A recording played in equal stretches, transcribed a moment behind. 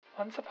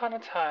Once upon a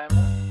time,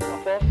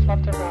 a wolf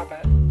loved a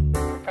rabbit.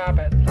 A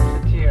rabbit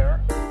loved a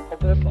deer. A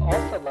wolf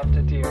also loved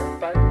a deer,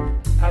 but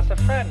as a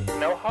friend,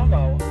 no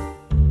homo.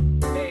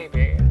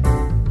 Maybe.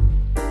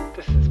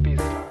 This is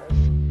Beastars.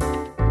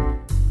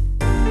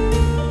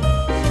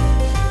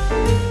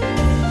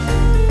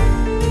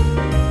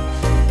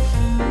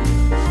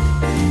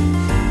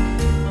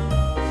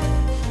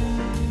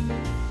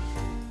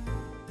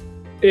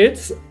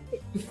 It's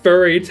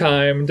furry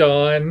time,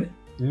 Dawn.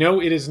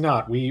 No, it is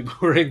not. We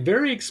were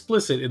very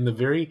explicit in the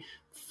very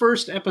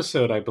first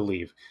episode, I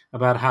believe,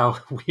 about how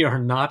we are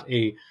not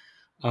a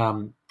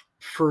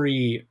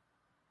furry.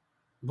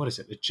 What is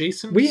it?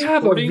 Adjacent. We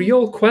have a supporting?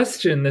 real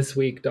question this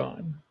week,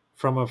 Dawn.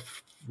 From a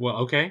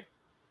okay.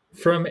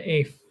 From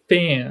a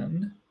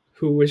fan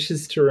who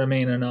wishes to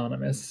remain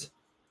anonymous.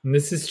 And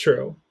this is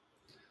true.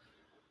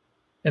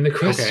 And the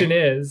question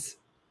is,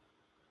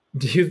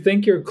 do you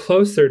think you're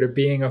closer to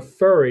being a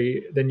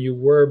furry than you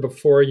were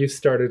before you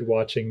started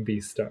watching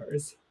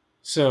Beastars?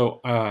 So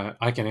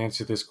I can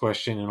answer this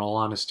question in all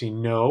honesty.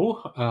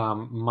 No,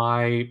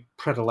 my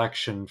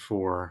predilection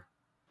for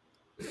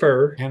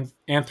Fur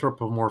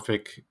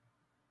anthropomorphic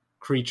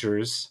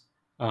creatures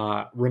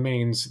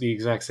remains the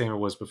exact same it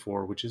was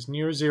before, which is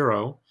near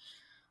zero.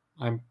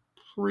 I'm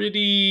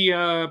pretty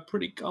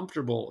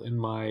comfortable in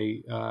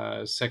my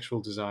sexual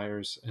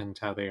desires and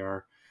how they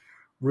are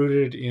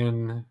rooted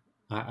in.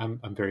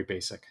 I'm very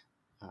basic.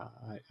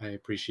 I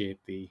appreciate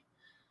the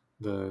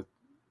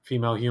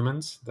female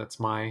humans.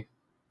 That's my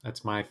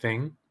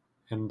thing,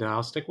 and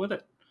I'll stick with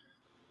it.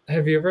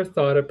 Have you ever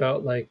thought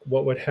about like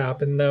what would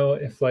happen though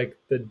if like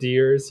the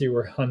deers you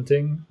were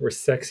hunting were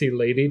sexy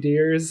lady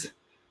deers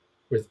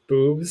with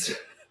boobs?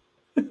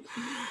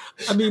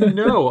 I mean,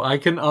 no, I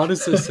can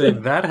honestly say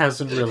that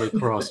hasn't really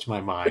crossed my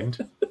mind.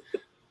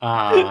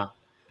 I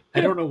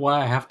don't know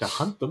why I have to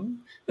hunt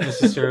them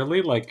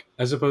necessarily, like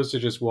as opposed to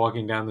just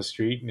walking down the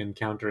street and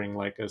encountering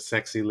like a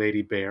sexy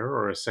lady bear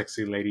or a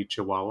sexy lady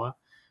chihuahua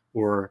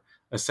or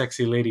a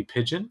sexy lady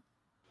pigeon.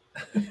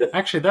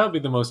 Actually, that would be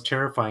the most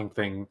terrifying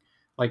thing.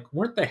 Like,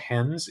 weren't the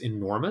hens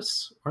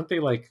enormous? Aren't they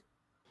like...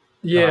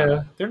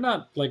 Yeah. They're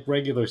not like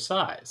regular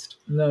sized.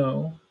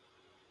 No.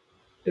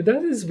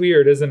 That is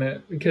weird, isn't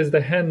it? Because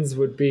the hens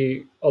would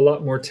be a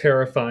lot more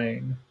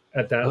terrifying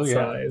at that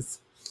size.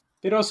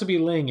 They'd also be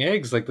laying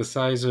eggs like the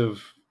size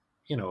of,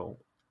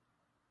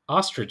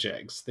 ostrich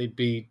eggs. They'd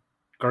be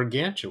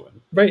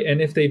gargantuan. Right,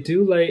 and if they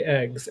do lay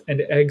eggs,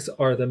 and eggs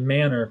are the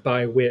manner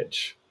by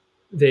which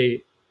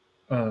they,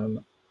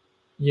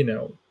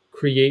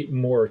 create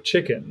more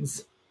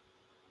chickens,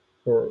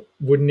 or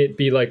wouldn't it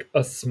be like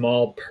a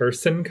small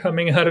person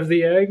coming out of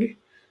the egg?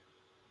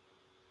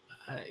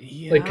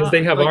 Yeah. Like, because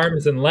they have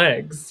arms and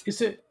legs. Is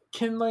it, I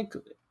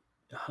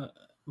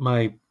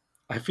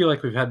feel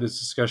like we've had this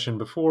discussion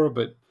before,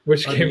 but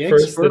which came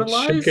first, the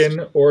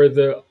chicken or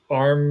the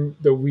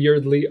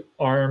weirdly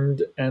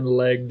armed and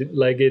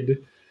legged,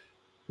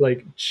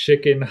 like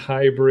chicken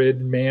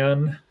hybrid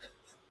man?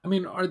 I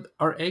mean,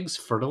 are eggs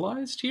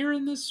fertilized here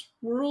in this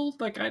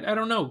world? Like, I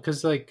don't know,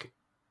 because like,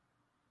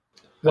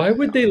 why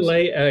would they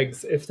lay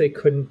eggs if they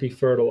couldn't be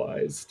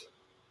fertilized?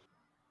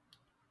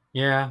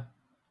 Yeah,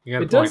 you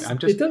got a point.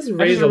 It does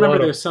raise a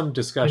lot of some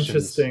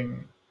discussions.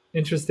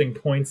 Interesting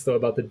points though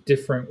about the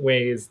different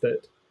ways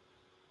that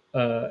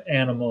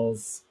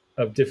animals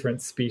of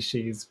different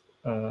species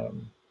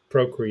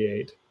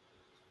procreate.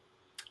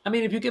 I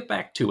mean, if you get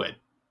back to it,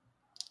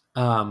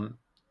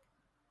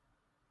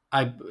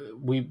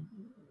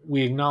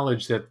 we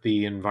acknowledge that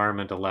the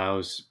environment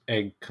allows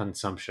egg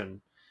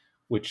consumption,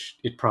 which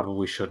it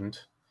probably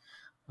shouldn't.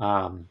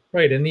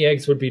 Right, and the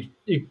eggs would be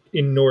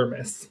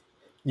enormous.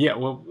 Yeah,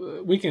 well,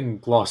 we can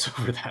gloss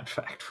over that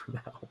fact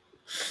for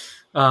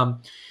now.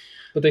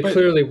 But they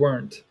clearly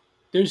weren't.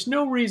 There's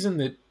no reason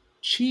that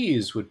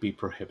cheese would be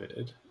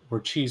prohibited, or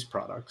cheese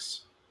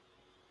products.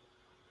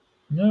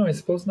 No, I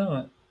suppose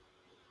not.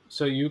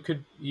 So you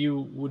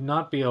would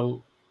not be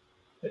able...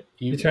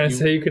 You're trying to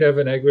say you could have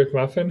an egg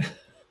McMuffin?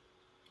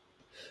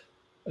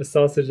 A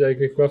sausage egg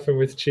McMuffin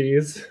with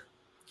cheese?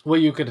 Well,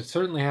 you could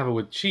certainly have it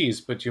with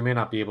cheese, but you may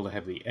not be able to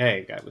have the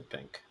egg, I would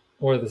think.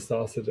 Or the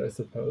sausage, I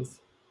suppose.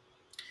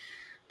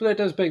 But that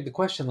does beg the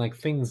question, like,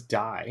 things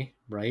die,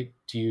 right?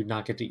 Do you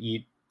not get to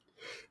eat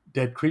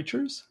dead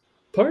creatures?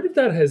 Part of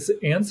that has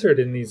answered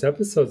in these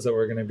episodes that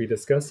we're going to be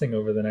discussing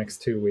over the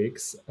next 2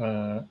 weeks,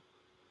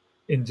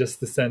 in just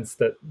the sense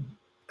that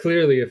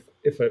clearly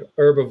if an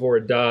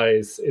herbivore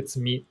dies, its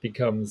meat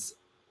becomes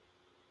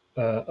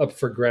up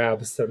for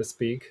grabs, so to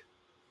speak.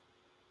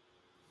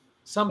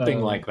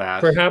 Something like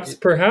that.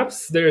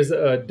 Perhaps there's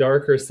a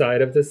darker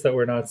side of this that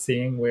we're not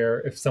seeing, where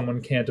if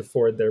someone can't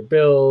afford their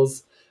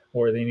bills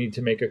or they need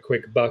to make a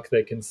quick buck,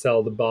 they can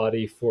sell the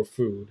body for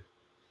food.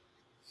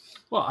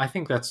 Well, I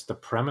think that's the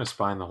premise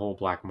behind the whole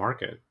black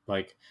market.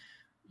 Like,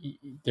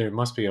 there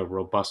must be a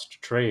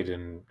robust trade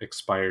in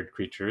expired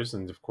creatures,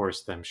 and of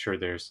course, I'm sure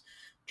there's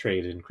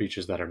trade in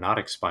creatures that are not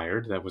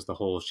expired. That was the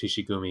whole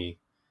Shishigumi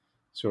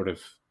sort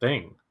of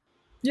thing.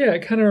 Yeah,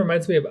 it kind of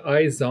reminds me of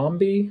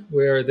iZombie,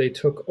 where they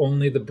took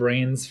only the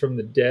brains from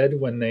the dead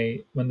when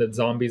the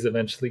zombies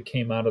eventually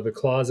came out of the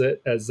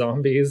closet as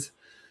zombies,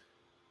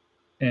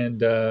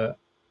 and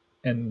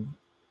and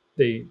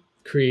they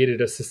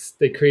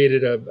they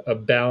created a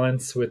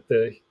balance with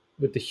the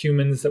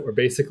humans that were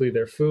basically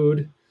their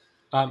food,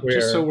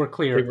 Just so where we're they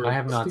clear, I were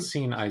have not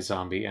seen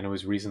iZombie, and it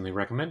was recently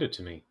recommended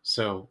to me.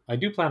 So I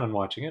do plan on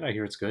watching it. I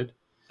hear it's good.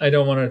 I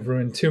don't want to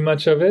ruin too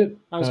much of it.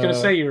 I was going to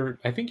say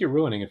I think you're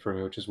ruining it for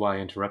me, which is why I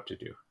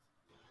interrupted you.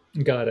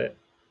 Got it.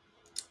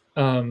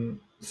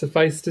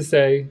 Suffice to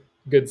say,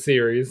 good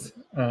series.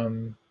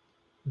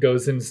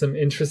 Goes in some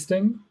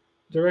interesting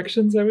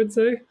directions, I would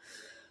say.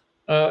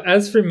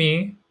 As for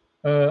me,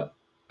 uh,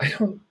 I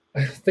don't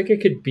think I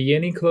could be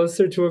any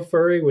closer to a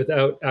furry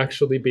without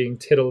actually being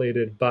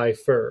titillated by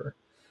fur.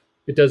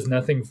 It does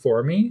nothing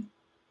for me,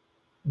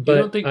 You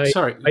don't but think?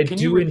 Sorry, I can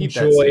you do repeat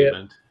that enjoy it,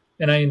 statement?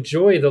 and I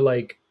enjoy the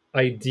like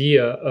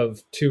idea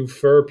of two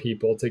fur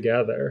people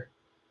together.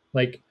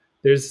 Like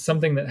there's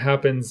something that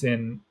happens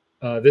in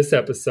this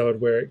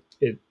episode where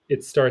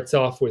it starts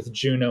off with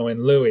Juno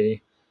and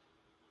Louie,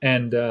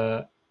 and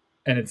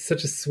it's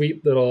such a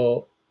sweet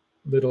little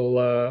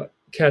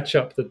catch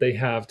up that they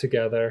have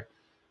together.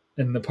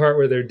 And the part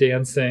where they're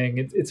dancing,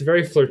 it's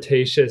very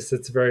flirtatious.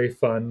 It's very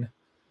fun,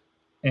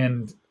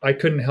 and I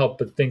couldn't help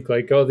but think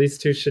like, oh, these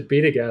two should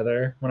be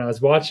together when I was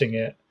watching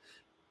it.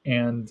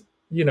 And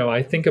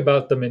I think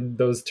about them in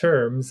those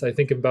terms. I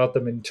think about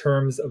them in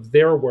terms of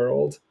their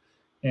world,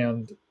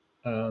 and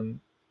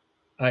um,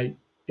 I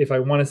if I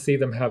want to see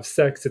them have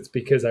sex, it's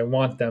because I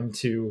want them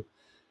to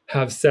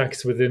have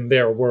sex within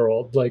their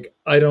world. Like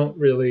I don't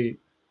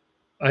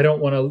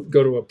want to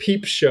go to a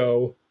peep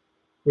show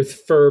with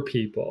fur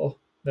people.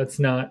 That's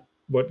not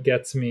what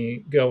gets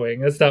me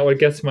going. That's not what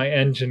gets my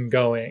engine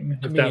going,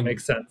 I if that mean,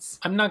 makes sense.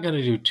 I'm not going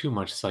to do too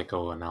much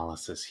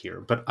psychoanalysis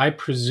here, but I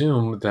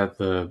presume that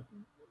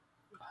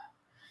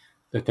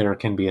there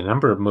can be a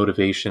number of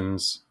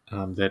motivations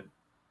that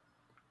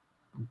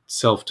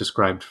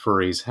self-described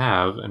furries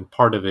have, and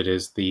part of it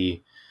is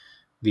the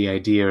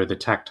idea or the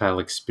tactile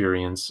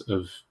experience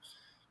of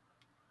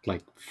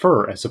like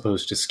fur as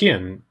opposed to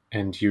skin,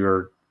 and you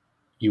are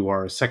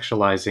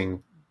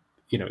sexualizing.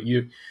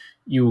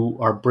 You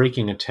are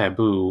breaking a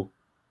taboo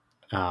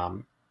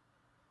um,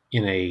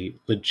 in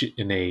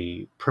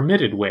a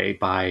permitted way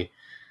by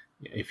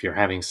if you're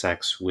having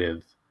sex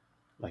with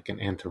like an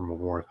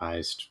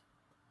anthropomorphized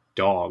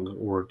dog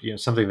or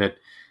something that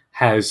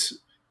has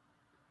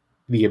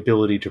the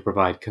ability to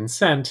provide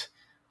consent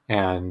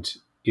and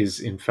is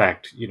in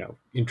fact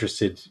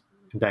interested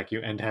in back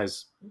you and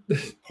has I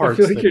parts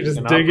feel like that you're you just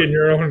can digging operate.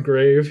 your own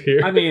grave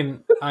here. I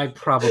mean, I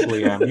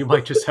probably am. You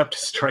might just have to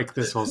strike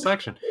this whole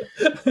section.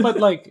 But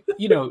like,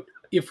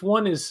 if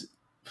one is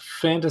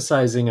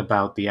fantasizing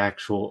about the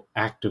actual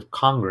act of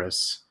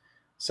Congress,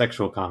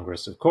 sexual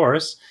Congress, of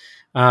course,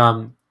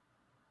 um,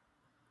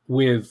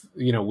 with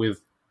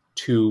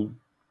two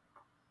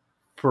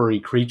furry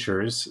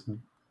creatures,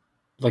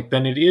 like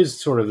then it is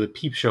sort of the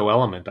peep show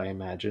element, I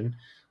imagine,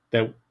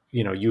 that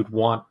you'd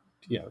want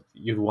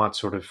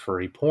sort of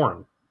furry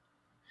porn.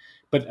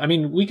 But I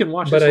mean, we can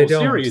watch But this I whole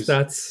don't. series.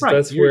 Right.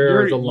 That's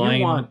where the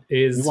line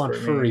You is want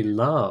for furry me.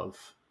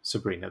 love,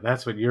 Sabrina.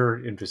 That's what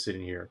you're interested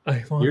in here.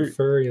 I want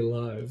furry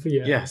love.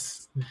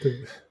 Yes.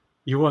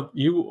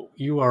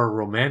 You are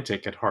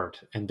romantic at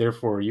heart, and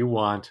therefore you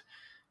want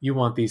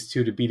these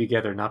two to be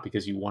together, not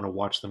because you want to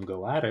watch them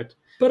go at it,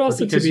 But also,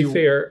 to because be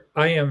fair,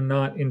 I am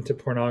not into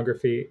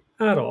pornography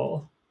at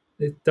all.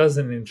 It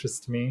doesn't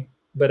interest me.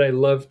 But I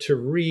love to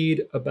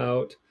read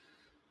about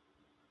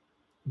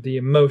the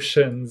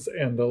emotions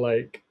and the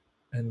like,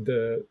 and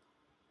the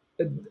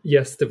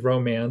yes, the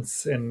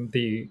romance and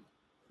the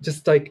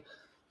just like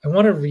I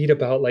want to read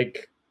about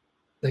like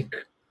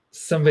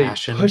somebody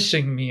passion.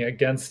 pushing me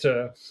against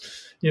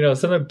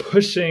someone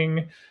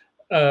pushing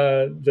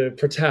the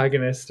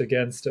protagonist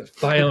against a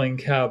filing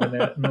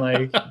cabinet and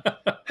like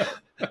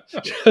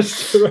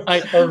just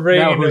a rain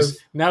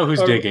now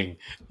who's digging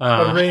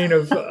a rain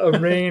of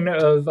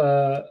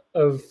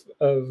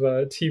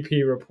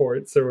TP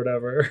reports or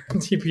whatever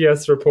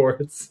TPS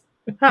reports.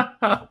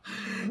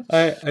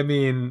 I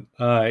mean,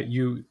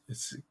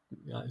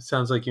 it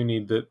sounds like you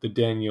need the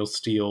Daniel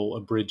Steele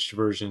abridged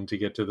version to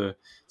get to the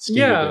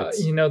Yeah,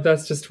 bits.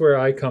 That's just where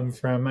I come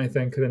from. I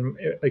think in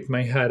like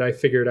my head, I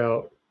figured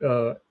out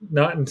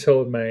not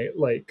until my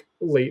like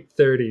late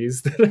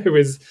 30s that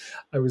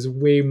I was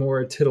way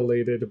more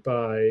titillated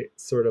by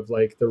sort of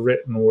like the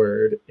written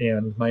word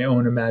and my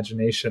own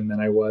imagination than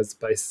I was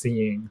by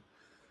seeing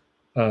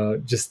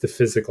just the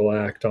physical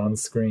act on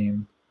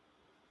screen.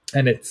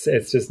 And it's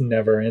just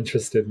never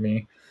interested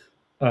me.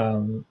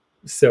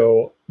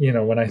 So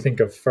when I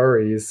think of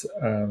furries,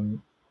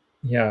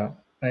 yeah,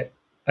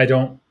 I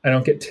don't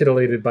get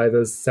titillated by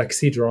those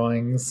sexy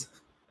drawings.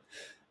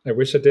 I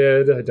wish I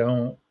did. I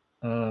don't.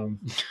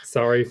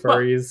 Sorry,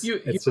 furries. Well,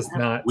 it's just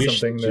not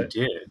wish something that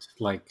you did.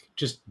 Like,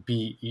 just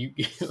be you.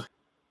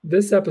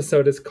 This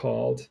episode is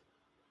called,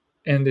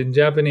 and in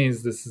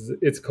Japanese,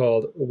 it's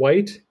called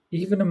 "White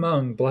Even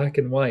Among Black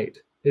and White."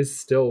 is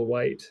still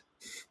white,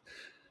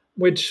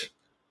 which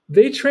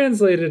they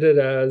translated it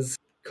as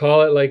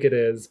call it like it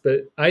is,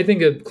 but I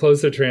think a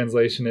closer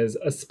translation is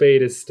a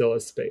spade is still a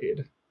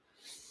spade.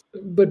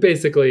 But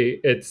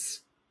basically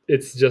it's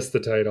just the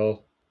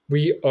title.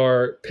 We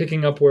are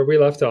picking up where we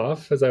left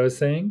off, as I was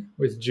saying,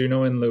 with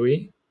Juno and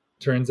Louis.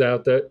 Turns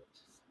out that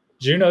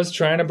Juno's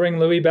trying to bring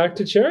Louis back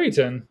to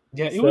Cherryton.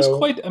 Yeah, it was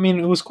quite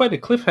a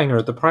cliffhanger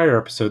at the prior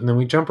episode, and then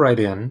we jump right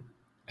in,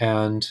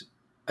 and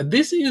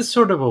this is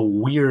sort of a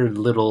weird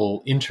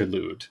little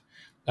interlude.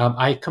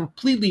 I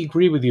completely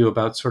agree with you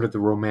about sort of the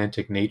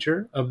romantic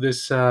nature of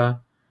this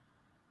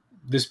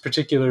this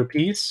particular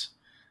piece,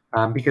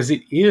 because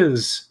it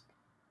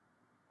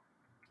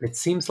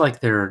seems like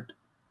they're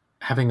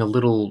having a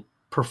little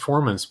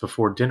performance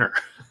before dinner.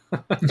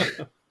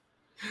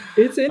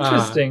 It's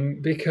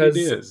interesting because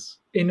it is.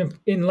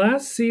 In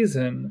last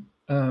season,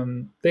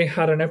 they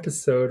had an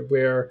episode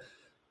where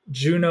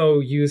Juno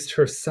used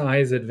her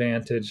size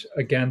advantage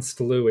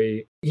against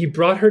Louis. He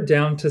brought her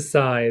down to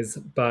size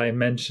by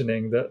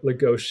mentioning that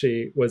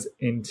Legoshi was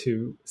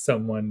into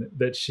someone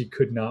that she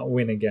could not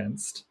win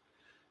against,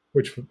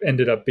 which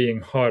ended up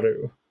being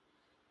Haru.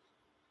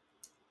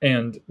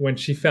 And when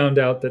she found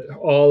out that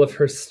all of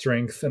her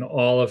strength and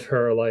all of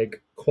her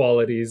like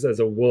qualities as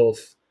a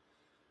wolf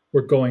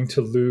were going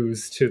to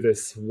lose to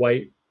this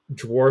white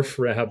dwarf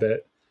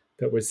rabbit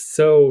that was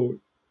so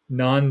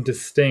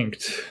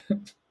non-distinct,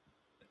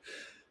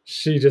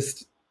 she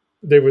just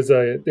there was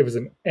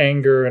an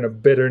anger and a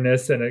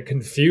bitterness and a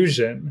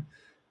confusion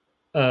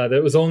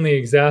that was only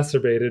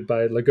exacerbated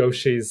by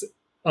Legoshi's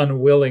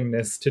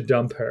unwillingness to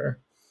dump her.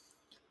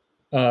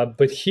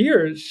 But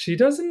here, she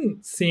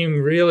doesn't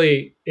seem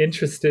really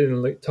interested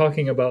in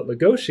talking about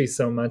Legoshi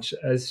so much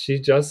as she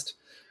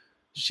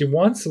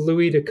wants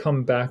Louis to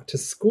come back to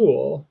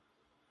school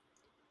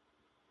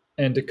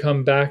and to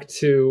come back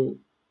to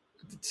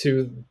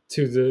the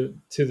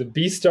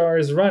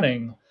Beastars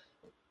running.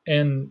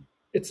 And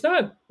it's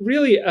not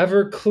really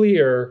ever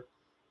clear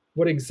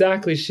what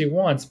exactly she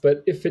wants,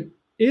 but if it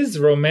is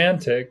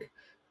romantic,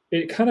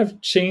 it kind of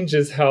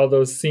changes how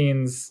those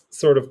scenes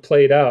sort of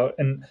played out.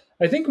 And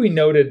I think we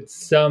noted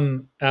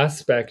some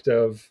aspect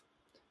of,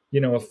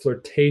 a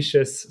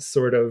flirtatious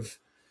sort of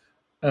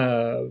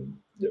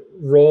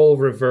role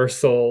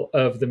reversal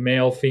of the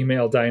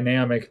male-female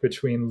dynamic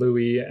between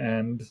Louis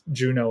and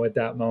Juno at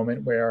that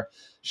moment, where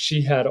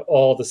she had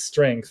all the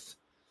strength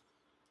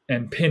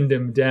and pinned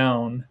him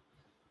down,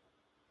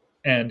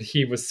 and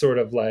he was sort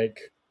of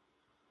like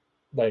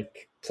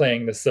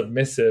playing the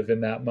submissive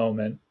in that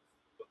moment.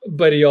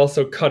 But he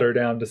also cut her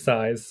down to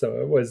size, so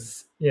it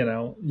was,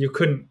 you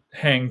couldn't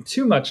hang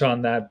too much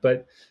on that,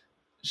 but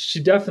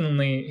he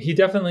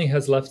definitely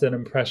has left an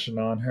impression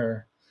on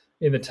her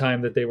in the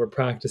time that they were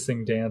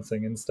practicing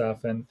dancing and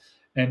stuff. And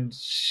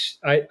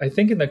I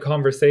think in the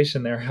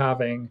conversation they're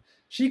having,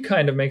 she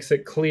kind of makes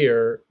it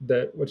clear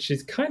that what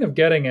she's kind of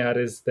getting at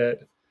is that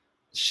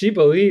she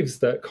believes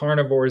that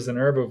carnivores and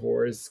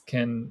herbivores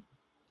can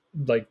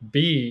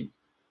be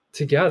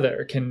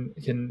together, can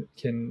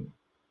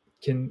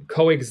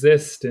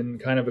coexist in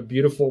kind of a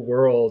beautiful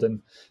world.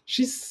 And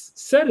she's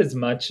said as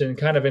much and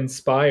kind of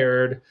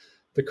inspired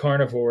the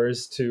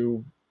carnivores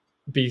to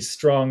be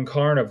strong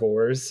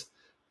carnivores,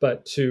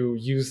 but to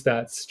use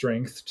that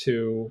strength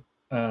to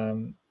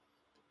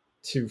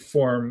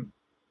form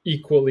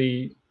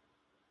equally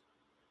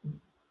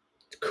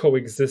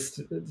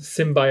coexist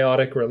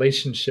symbiotic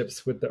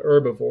relationships with the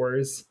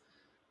herbivores.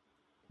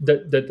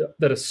 That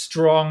a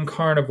strong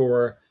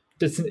carnivore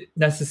doesn't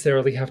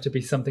necessarily have to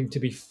be something to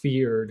be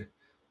feared.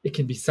 It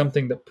can be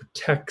something that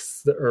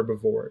protects the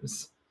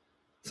herbivores,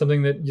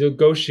 something that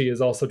Legoshi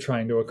is also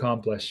trying to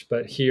accomplish.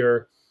 But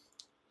here,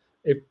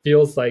 it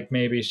feels like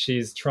maybe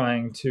she's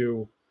trying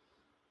to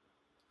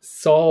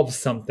solve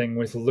something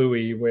with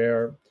Louis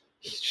where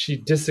she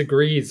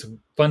disagrees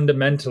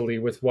fundamentally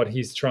with what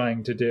he's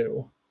trying to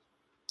do.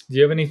 Do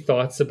you have any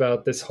thoughts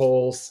about this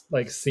whole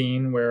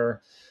scene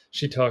where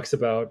Louis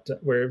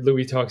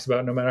talks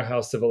about, no matter how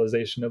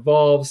civilization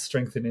evolves,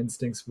 strength and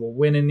instincts will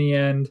win in the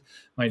end.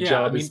 My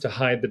job is to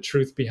hide the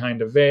truth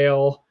behind a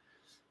veil.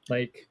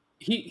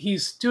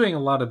 He's doing a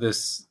lot of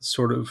this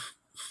sort of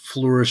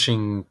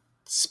flourishing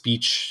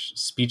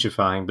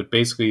speechifying, but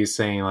basically he's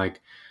saying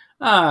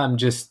I'm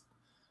just,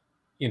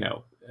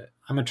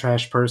 I'm a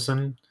trash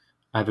person.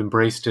 I've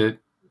embraced it.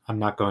 I'm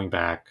not going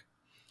back.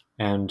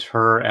 And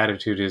her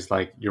attitude is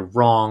you're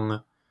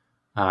wrong.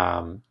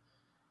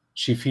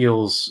 She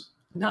feels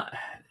not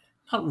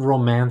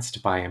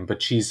romanced by him,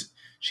 but she's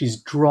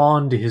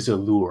drawn to his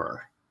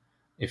allure,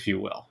 if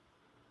you will.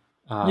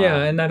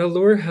 And that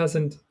allure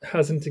hasn't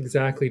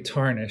exactly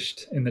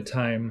tarnished in the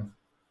time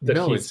that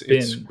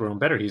it's grown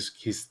better.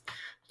 He's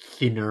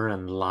thinner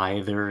and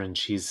lither, and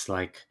she's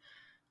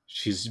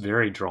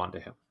very drawn to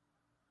him.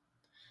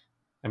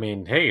 I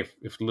mean, hey,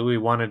 if Louis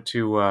wanted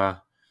to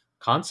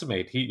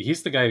consummate,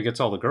 he's the guy who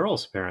gets all the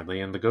girls apparently,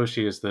 and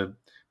Legoshi is the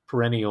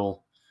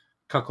perennial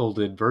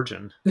cuckolded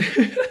virgin.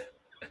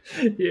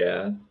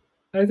 Yeah,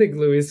 I think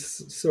Louis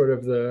is sort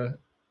of the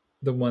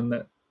one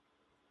that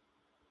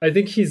I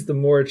think he's the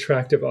more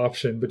attractive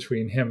option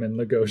between him and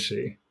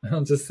Legoshi.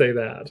 I'll just say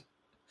that.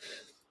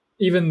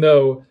 Even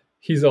though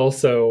he's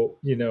also,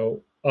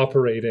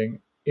 operating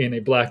in a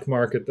black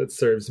market that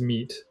serves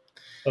meat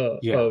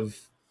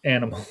of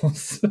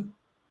animals.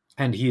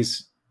 And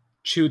he's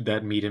chewed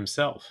that meat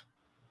himself.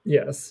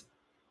 Yes.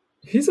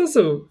 He's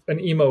also an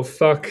emo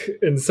fuck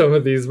in some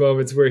of these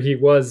moments where he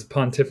was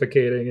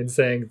pontificating and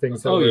saying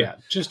things that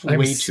just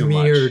way too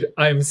much.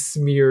 I'm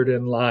smeared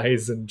in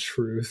lies and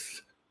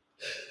truth.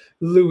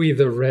 Louis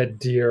the Red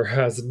Deer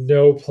has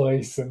no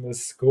place in the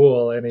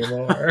school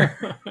anymore.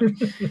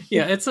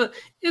 Yeah, it's a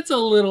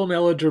little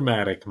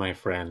melodramatic, my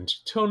friend.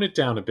 Tone it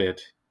down a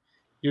bit.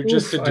 You're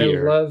just a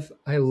deer.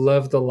 I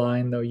love the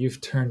line though.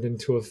 You've turned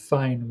into a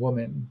fine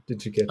woman.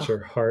 Did you get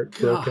your heart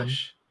broken?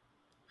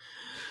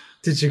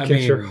 Did you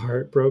get your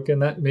heart broken?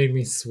 That made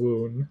me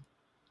swoon.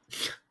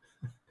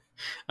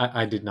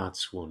 I did not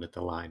swoon at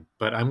the line,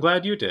 but I'm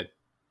glad you did.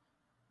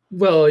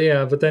 Well,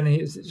 yeah, but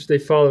then they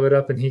follow it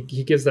up and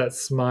he gives that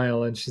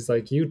smile and she's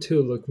like, you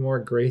two look more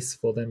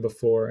graceful than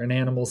before. An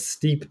animal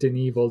steeped in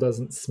evil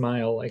doesn't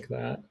smile like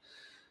that.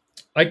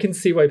 I can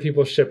see why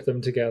people ship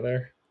them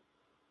together.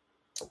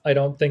 I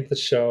don't think the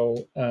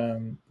show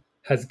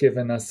has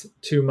given us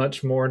too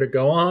much more to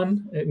go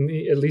on, at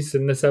least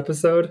in this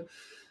episode.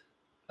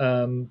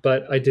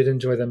 But I did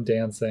enjoy them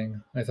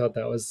dancing. I thought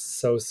that was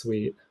so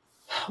sweet.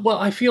 Well,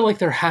 I feel like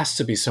there has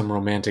to be some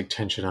romantic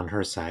tension on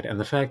her side. And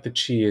the fact that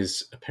she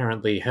is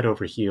apparently head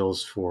over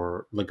heels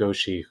for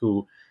Legoshi,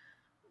 who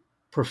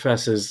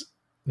professes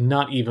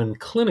not even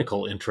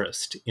clinical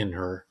interest in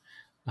her,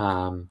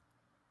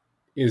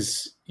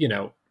 is,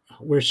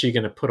 where's she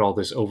going to put all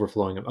this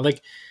overflowing?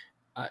 Like,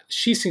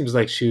 she seems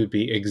like she would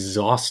be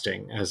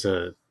exhausting as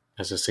a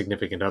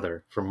significant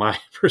other from my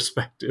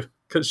perspective,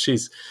 because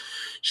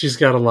she's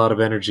got a lot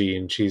of energy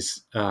and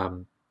she's a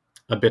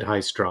bit high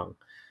strung.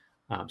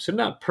 So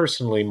not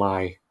personally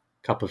my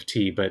cup of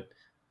tea, but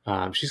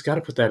she's got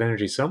to put that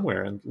energy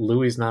somewhere, and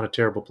Louis not a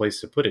terrible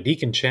place to put it. He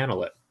can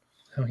channel it.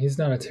 No, he's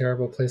not a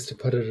terrible place to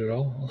put it at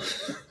all.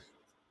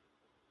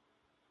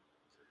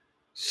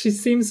 She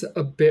seems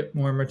a bit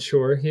more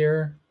mature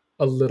here,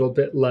 a little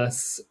bit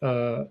less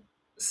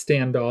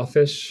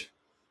standoffish.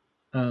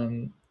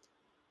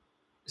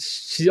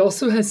 She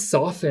also has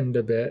softened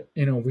a bit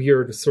in a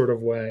weird sort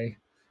of way.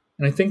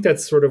 And I think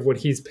that's sort of what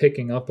he's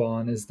picking up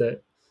on, is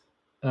that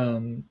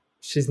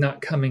she's not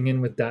coming in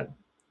with that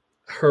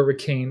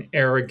hurricane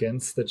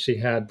arrogance that she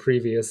had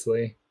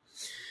previously.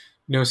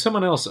 No,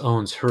 someone else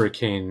owns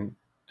hurricane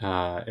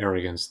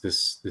arrogance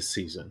this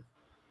season.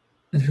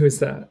 And who is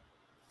that?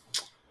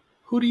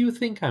 Who do you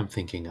think I'm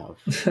thinking of?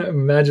 I'm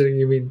imagining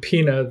you mean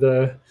Pina,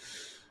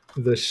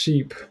 the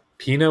sheep.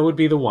 Pina would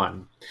be the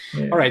one.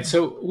 Yeah. All right,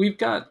 so we've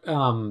got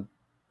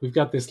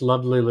this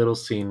lovely little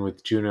scene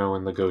with Juno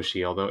and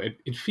Legoshi, although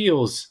it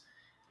feels...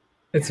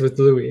 It's with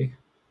Louis.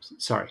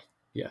 Sorry.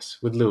 Yes,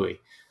 with Louis.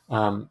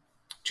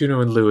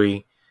 Juno and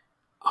Louis,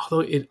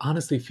 although it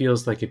honestly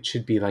feels like it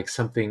should be like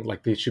something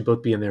like they should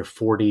both be in their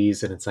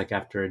 40s and it's like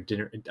after a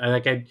dinner.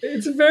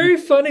 It's very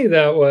funny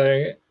that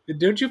way.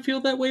 Don't you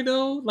feel that way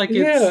though? Like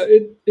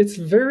it's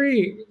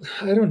very,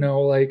 I don't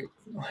know, like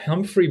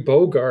Humphrey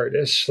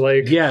Bogart-ish.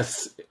 Like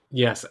yes,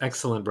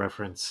 excellent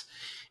reference.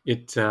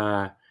 It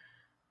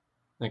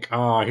like,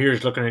 oh,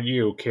 here's looking at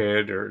you,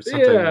 kid, or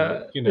something.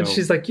 Yeah, and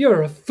she's like,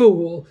 you're a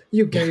fool.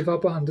 You gave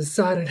up on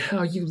deciding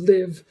how you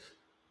live.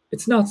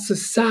 It's not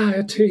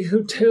society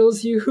who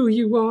tells you who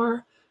you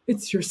are.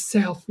 It's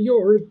yourself.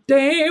 You're a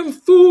damn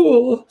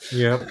fool.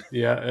 Yep,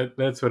 yeah,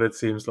 that's what it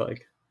seems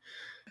like.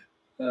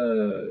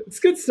 It's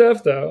good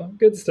stuff, though.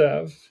 Good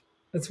stuff.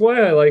 That's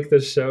why I like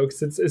this show,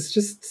 because it's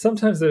just,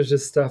 sometimes there's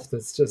just stuff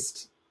that's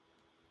just,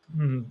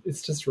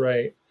 it's just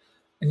right.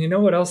 And you know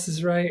what else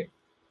is right?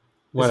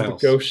 What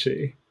else?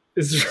 Legoshi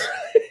is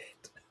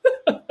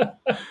right.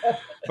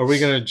 Are we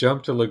going to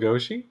jump to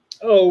Legoshi?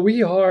 Oh,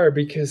 we are,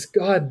 because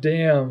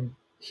goddamn,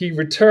 he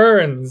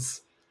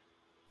returns.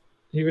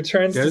 He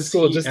returns to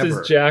school just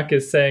as Jack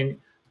is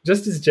saying,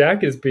 just as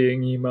Jack is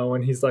being emo,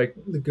 and he's like,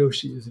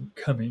 Legoshi isn't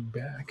coming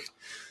back.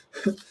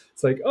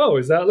 It's like, oh,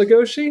 is that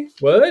Legoshi?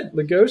 What?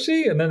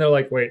 Legoshi? And then they're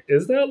like, wait,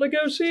 is that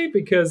Legoshi?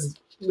 Because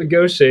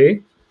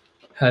Legoshi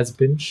has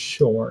been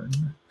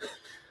shorn.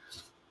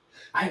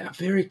 I am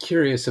very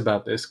curious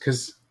about this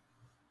because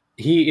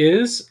he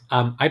is.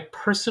 I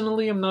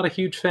personally am not a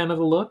huge fan of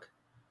the look,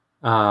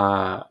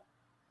 but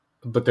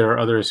there are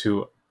others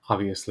who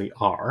obviously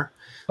are.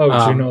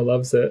 Oh, Juno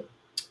loves it.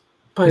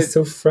 But he's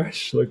so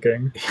fresh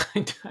looking.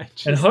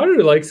 And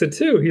Haru likes it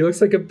too. He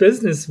looks like a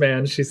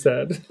businessman, she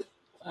said.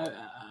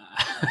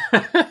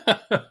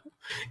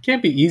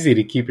 Can't be easy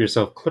to keep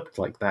yourself clipped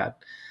like that.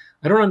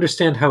 I don't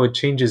understand how it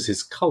changes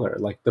his color.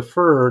 Like the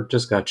fur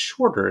just got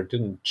shorter. It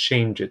didn't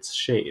change its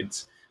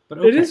shades. But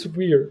okay. It is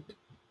weird.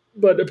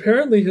 But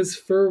apparently his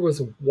fur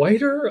was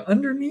whiter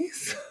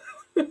underneath.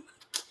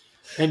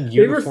 And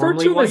they refer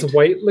to him white? as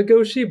white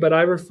Legoshi, but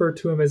I refer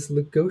to him as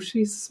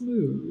Legoshi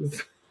Smooth.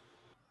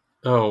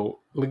 Oh,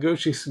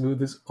 Legoshi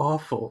Smooth is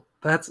awful.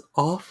 That's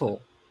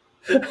awful.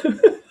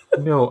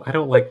 No, I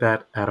don't like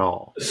that at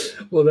all.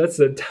 Well, that's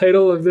the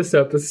title of this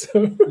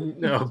episode.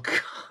 No,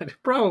 God, it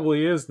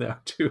probably is now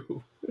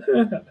too.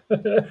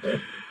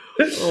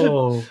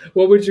 Oh,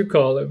 What would you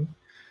call him?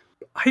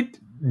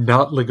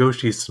 not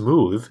Legoshi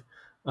Smooth.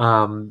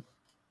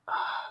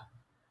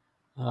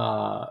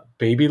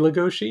 Baby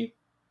Legoshi?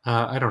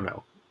 I don't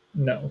know.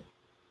 No.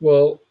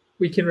 Well,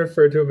 we can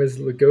refer to him as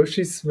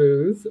Legoshi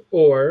Smooth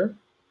or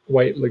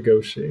White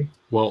Legoshi.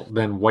 Well,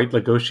 then White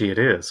Legoshi it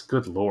is.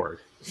 Good Lord.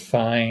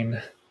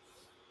 Fine.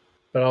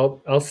 But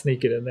I'll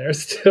sneak it in there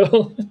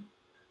still.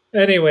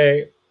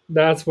 Anyway,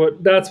 that's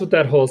what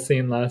that whole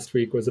scene last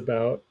week was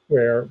about,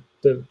 where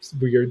the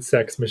weird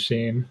sex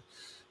machine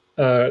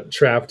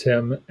trapped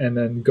him, and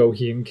then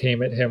Goheen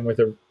came at him with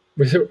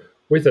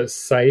a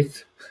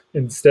scythe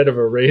instead of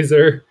a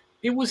razor.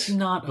 It was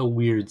not a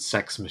weird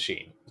sex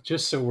machine.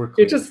 Just so we're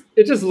clear. It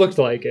just looked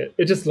like it.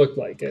 It just looked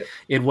like it.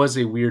 It was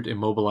a weird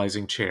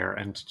immobilizing chair,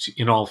 and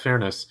in all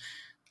fairness,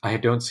 I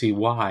don't see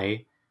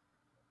why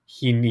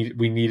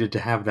we needed to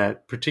have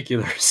that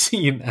particular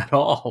scene at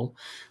all.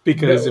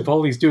 Because if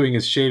all he's doing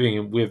is shaving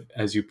him with,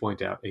 as you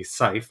point out, a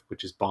scythe,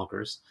 which is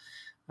bonkers,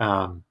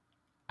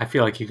 I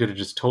feel like he could have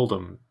just told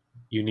him,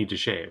 you need to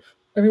shave.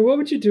 I mean, what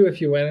would you do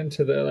if you went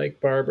into the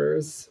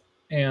barbers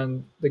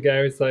and the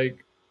guy was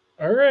like,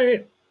 all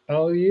right,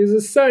 I'll use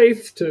a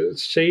scythe to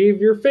shave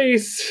your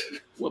face.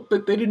 Well,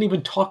 but they didn't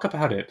even talk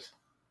about it.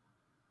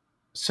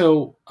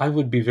 So I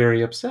would be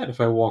very upset if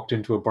I walked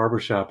into a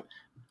barbershop.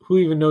 Who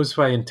even knows if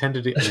I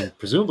intended it? I mean,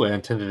 presumably I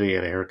intended to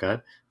get a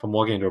haircut if I'm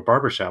walking into a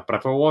barbershop. But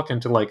if I walk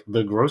into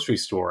the grocery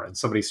store and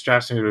somebody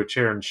straps me to a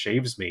chair and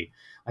shaves me,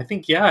 I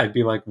think, I'd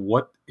be like,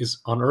 what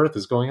on earth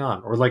is going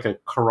on? Or like a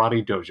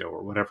karate dojo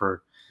or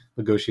whatever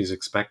Legoshi is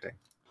expecting.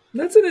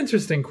 That's an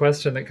interesting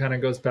question that kind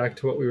of goes back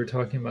to what we were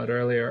talking about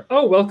earlier.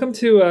 Oh, welcome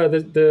to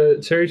the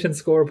Cherryton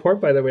School Report,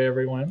 by the way,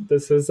 everyone.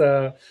 This is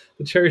the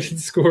Cherryton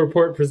School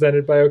Report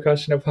presented by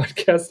Okashino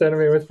Podcast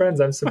Anime with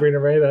Friends. I'm Sabrina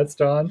Ray. That's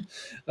Dawn.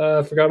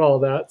 Forgot all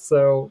that.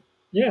 So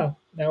yeah,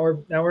 now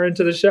we're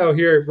into the show.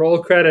 Here, roll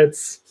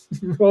credits.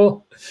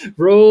 roll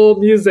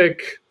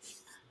music.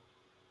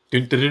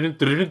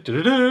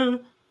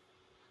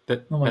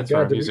 Oh my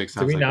God!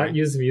 Did we not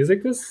use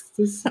music this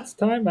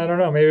time? I don't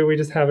know. Maybe we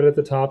just have it at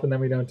the top and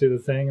then we don't do the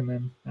thing, and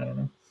then I don't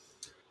know.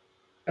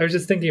 I was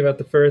just thinking about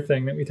the fur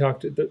thing that we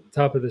talked at the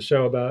top of the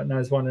show about, and I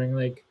was wondering,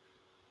 I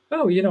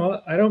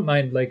don't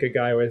mind a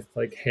guy with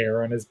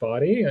hair on his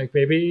body.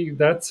 Maybe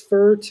that's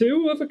fur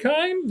too, of a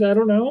kind. I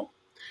don't know.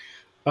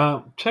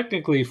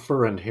 Technically,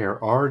 fur and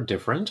hair are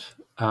different,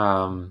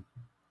 and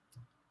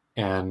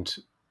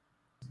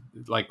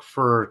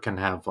fur can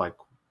have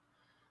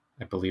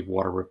I believe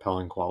water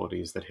repelling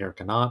qualities that hair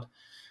cannot.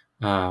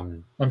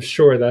 I'm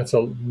sure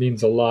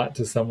means a lot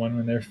to someone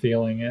when they're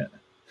feeling it.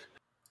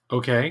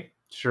 Okay,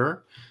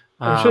 sure.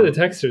 I'm sure the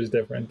texture is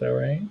different though,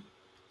 right?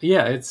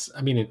 Yeah, I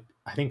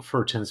think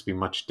fur tends to be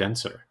much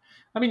denser.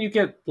 I mean, you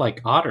get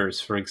otters,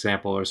 for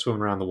example, are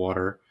swimming around the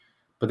water,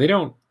 but they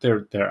don't.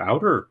 Their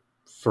outer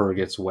fur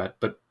gets wet,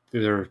 but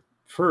their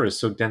fur is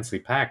so densely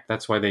packed.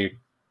 That's why they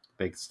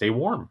stay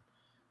warm.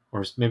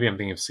 Or maybe I'm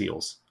thinking of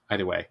seals.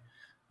 Either way.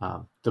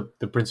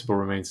 The principle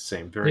remains the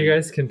same. You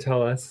guys can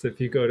tell us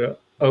if you go to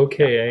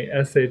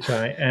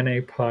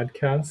OKASHINA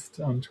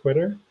podcast on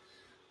Twitter.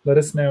 Let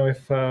us know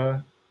if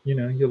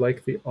you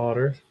like the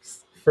otter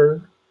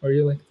fur or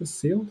you like the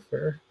seal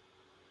fur.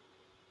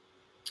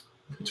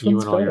 Which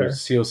one's all better? Your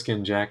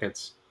sealskin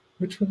jackets.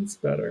 Which one's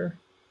better?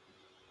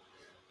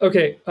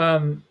 Okay,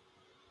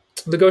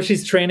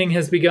 Legoshi's training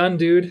has begun,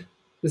 dude.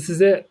 This is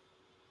it.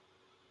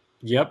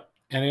 Yep,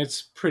 and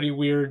it's pretty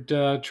weird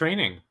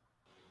training.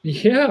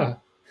 Yeah.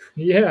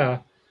 In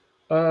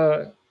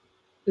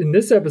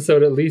this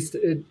episode, at least,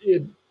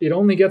 it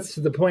only gets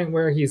to the point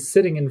where he's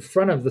sitting in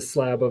front of the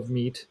slab of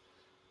meat,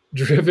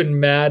 driven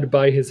mad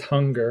by his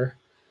hunger,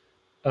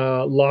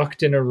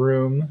 locked in a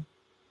room.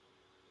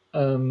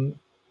 Someone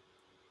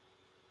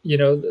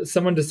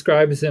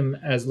describes him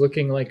as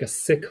looking like a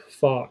sick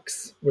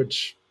fox,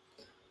 which,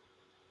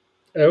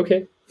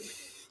 okay.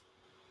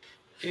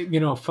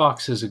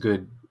 Fox is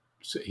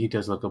he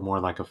does look more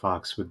like a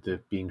fox with the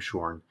being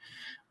shorn.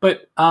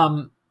 But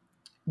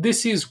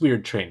this is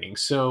weird training,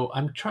 so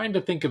I'm trying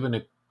to think of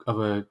a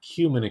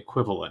human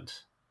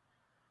equivalent.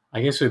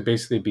 I guess it would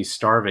basically be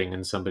starving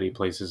and somebody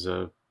places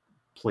a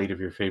plate of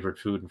your favorite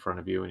food in front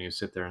of you and you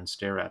sit there and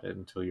stare at it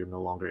until you're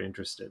no longer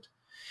interested.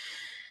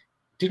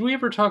 Did we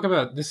ever talk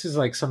about, this is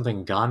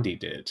something Gandhi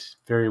did.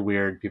 Very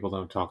weird, people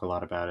don't talk a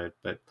lot about it,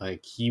 but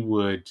he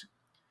would,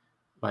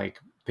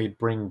 they'd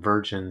bring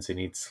virgins and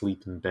he'd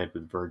sleep in bed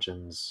with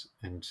virgins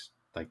and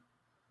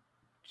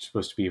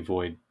supposed to be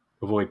avoid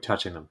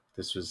touching them.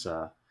 This was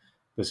a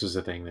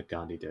thing that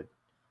Gandhi did.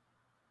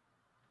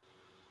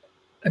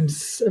 I'm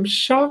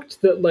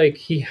shocked that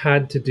he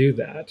had to do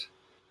that.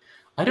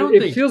 I don't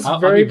think it feels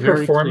very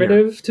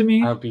performative to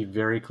me. I'll be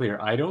very clear.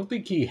 I don't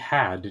think he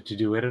had to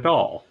do it at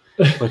all,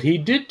 but he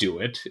did do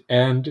it,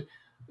 and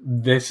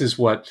this is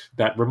what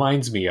that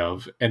reminds me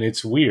of. And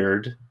it's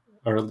weird,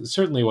 or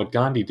certainly what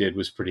Gandhi did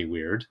was pretty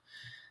weird.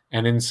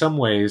 And in some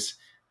ways,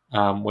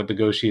 what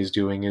Legoshi is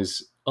doing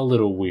is a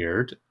little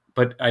weird.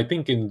 But I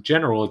think in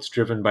general, it's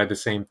driven by the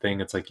same thing.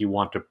 It's like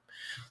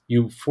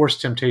you force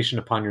temptation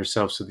upon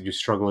yourself so that you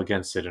struggle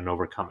against it and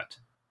overcome it.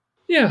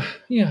 Yeah,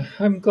 yeah.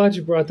 I'm glad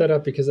you brought that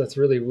up because that's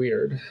really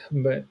weird.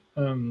 But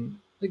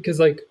because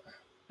like,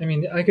 I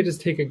mean, I could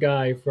just take a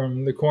guy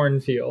from the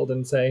cornfield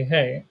and say,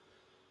 "Hey,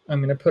 I'm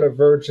going to put a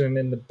virgin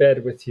in the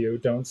bed with you.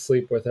 Don't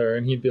sleep with her."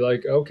 And he'd be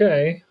like,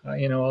 "Okay,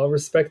 I'll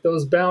respect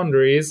those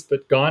boundaries."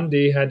 But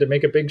Gandhi had to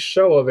make a big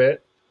show of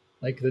it,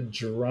 like the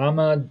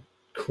drama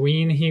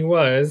queen he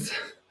was.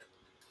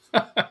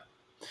 I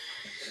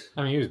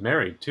mean, he was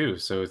married too,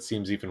 so it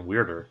seems even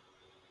weirder.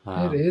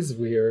 It is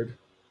weird.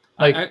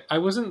 Like, I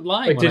wasn't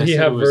lying. Like, did he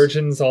have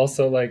virgins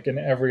also, like in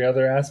every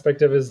other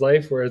aspect of his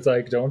life, where it's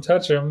like, "Don't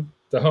touch him,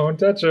 don't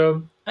touch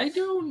him"? I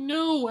don't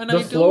know. And the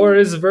floor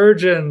is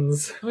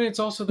virgins. I mean, it's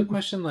also the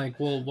question, like,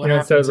 well, what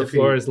instead of the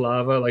floor is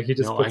lava? Like, he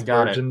just puts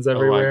virgins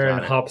everywhere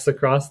and hops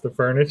across the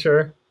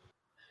furniture.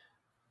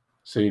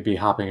 So you'd be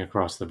hopping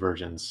across the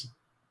virgins.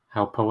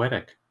 How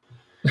poetic.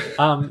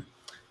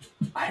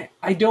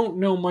 I don't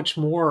know much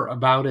more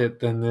about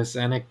it than this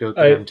anecdote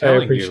that I'm telling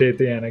you. I appreciate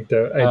the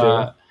anecdote. I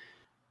do.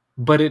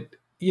 But it,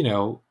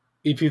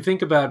 if you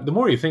think about, the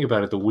more you think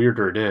about it, the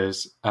weirder it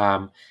is.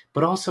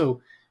 But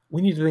also,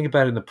 we need to think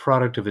about it in the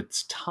product of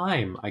its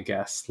time, I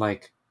guess.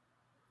 Like,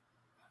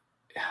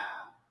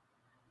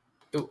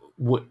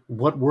 what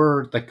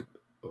were, like,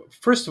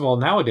 first of all,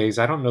 nowadays,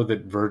 I don't know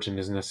that virgin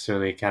is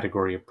necessarily a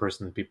category of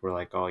person that people are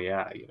like, oh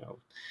yeah, it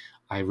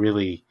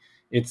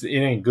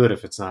ain't good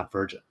if it's not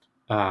virgin.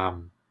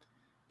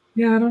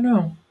 Yeah, I don't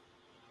know.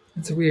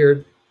 It's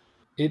weird.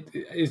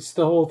 It's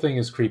the whole thing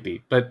is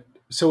creepy. But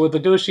so what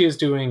Legoshi is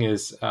doing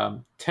is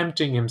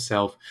tempting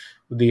himself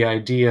with the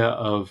idea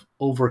of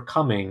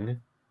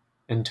overcoming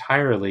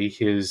entirely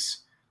his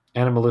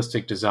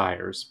animalistic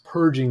desires,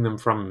 purging them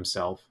from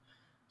himself,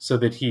 so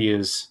that he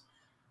is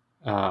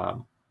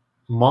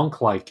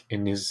monk-like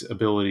in his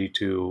ability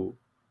to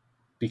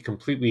be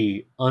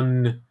completely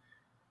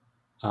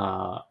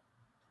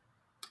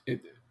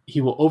he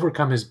will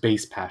overcome his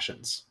base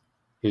passions,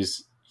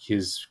 his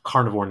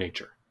carnivore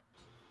nature.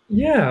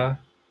 Yeah.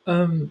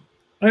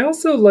 I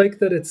also like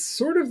that it's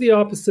sort of the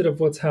opposite of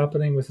what's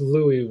happening with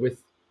Louis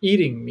with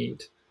eating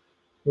meat,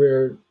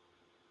 where,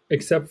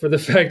 except for the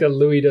fact that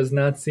Louis does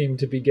not seem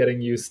to be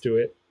getting used to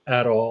it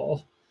at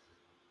all.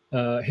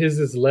 His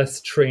is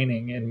less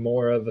training and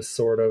more of a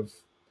sort of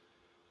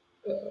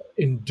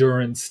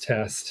endurance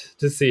test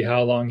to see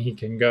how long he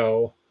can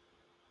go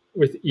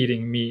with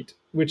eating meat,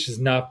 which is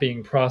not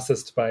being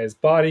processed by his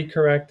body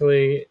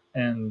correctly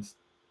and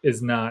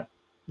is not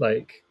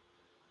like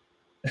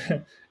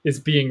is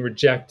being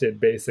rejected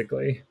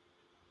basically.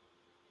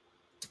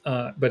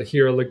 But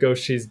here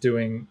Legoshi's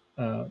doing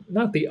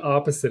not the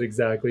opposite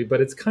exactly, but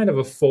it's kind of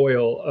a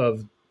foil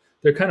of,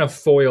 they're kind of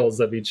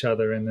foils of each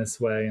other in this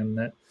way, and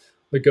that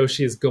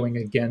Legoshi is going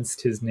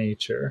against his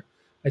nature.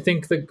 I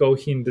think that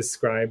Gohin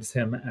describes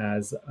him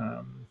as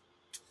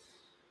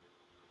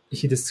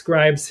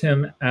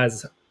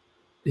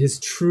his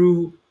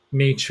true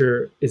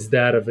nature is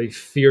that of a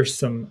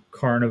fearsome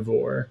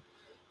carnivore.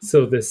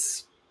 So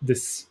this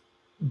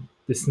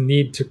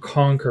need to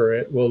conquer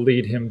it will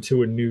lead him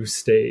to a new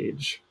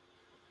stage.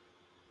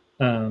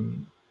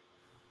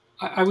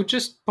 I would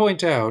just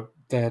point out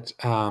that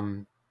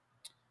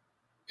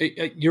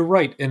you're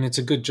right, and it's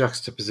a good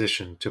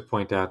juxtaposition to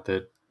point out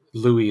that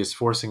Louis is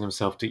forcing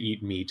himself to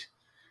eat meat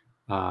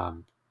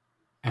and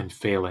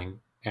failing,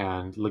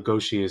 and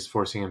Legoshi is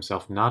forcing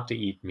himself not to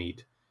eat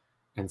meat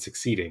and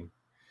succeeding.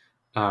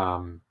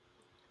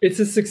 It's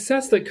a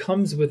success that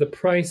comes with a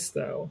price,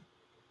 though,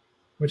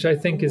 which I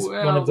think is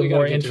one of the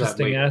more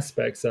interesting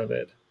aspects of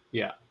it.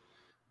 Yeah.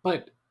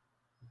 But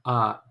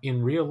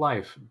in real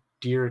life,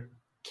 deer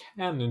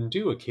can and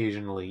do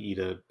occasionally eat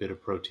a bit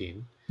of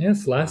protein.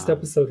 Yes, last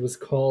episode was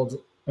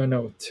called,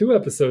 2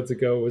 episodes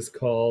ago was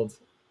called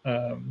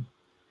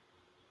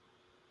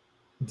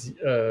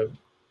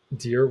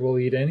Deer Will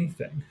Eat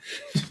Anything,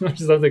 or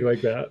something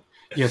like that.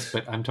 Yes,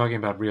 but I'm talking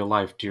about real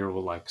life. Deer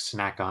will like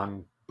snack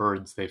on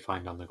birds they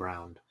find on the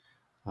ground,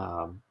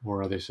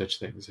 or other such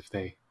things.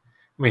 They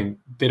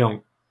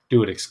don't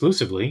do it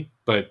exclusively,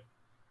 but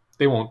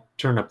they won't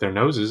turn up their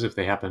noses if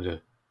they happen to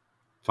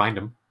find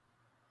them.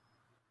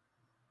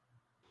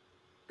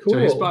 Cool. So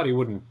his body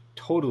wouldn't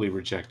totally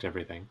reject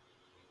everything.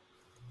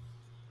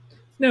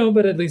 No,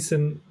 but at least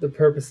in the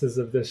purposes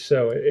of this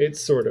show, it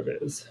sort of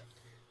is.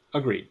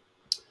 Agreed.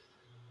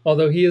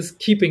 Although he is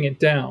keeping it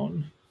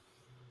down,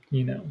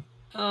 for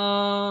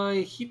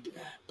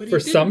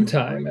some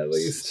time at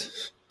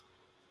least.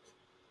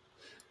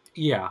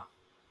 Yeah,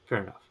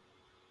 fair enough.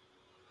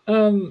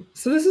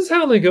 So this is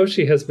how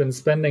Legoshi has been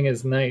spending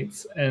his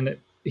nights, and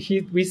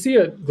we see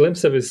a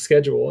glimpse of his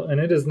schedule,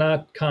 and it is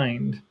not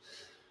kind.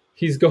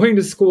 He's going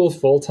to school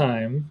full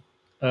time.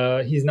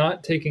 He's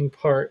not taking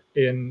part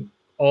in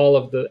all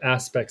of the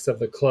aspects of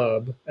the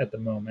club at the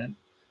moment.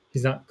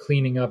 He's not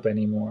cleaning up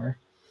anymore,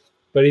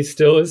 but he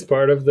still is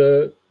part of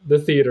the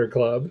theater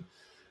club.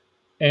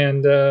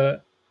 And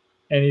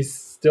and he's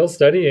still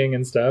studying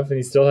and stuff, and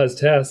he still has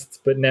tests,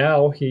 but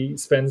now he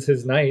spends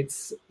his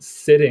nights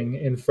sitting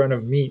in front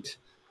of meat,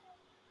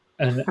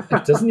 and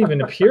it doesn't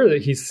even appear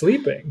that he's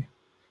sleeping.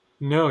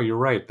 No, you're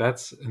right.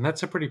 That's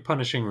a pretty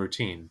punishing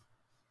routine.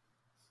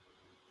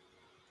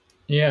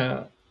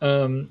 Yeah.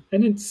 And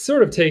it's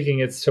sort of taking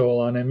its toll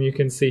on him. You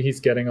can see he's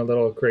getting a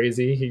little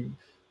crazy.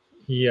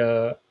 He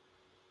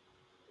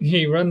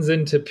runs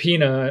into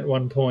Pina at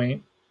one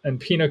point, and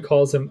Pina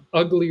calls him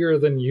uglier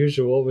than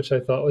usual, which I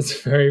thought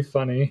was very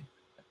funny.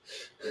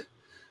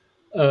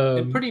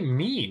 And pretty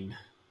mean.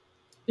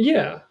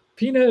 Yeah,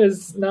 Pina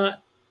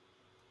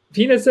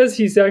says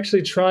he's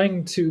actually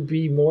trying to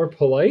be more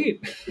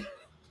polite.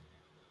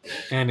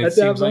 And it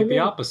seems like the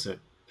opposite.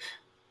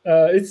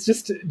 It's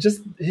just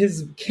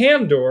his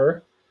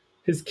candor.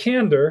 His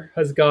candor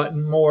has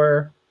gotten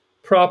more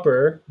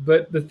proper,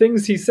 but the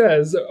things he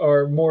says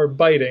are more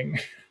biting.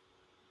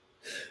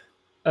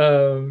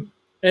 And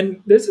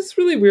there's this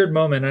really weird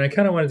moment, and I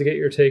kind of wanted to get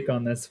your take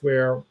on this,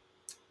 where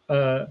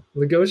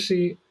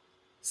Legoshi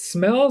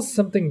smells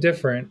something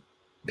different.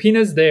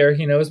 Pina's there.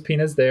 He knows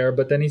Pina's there,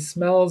 but then he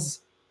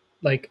smells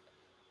like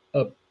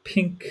a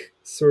pink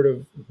sort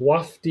of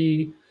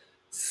wafty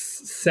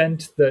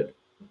scent that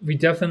we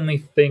definitely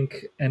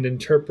think and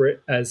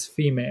interpret as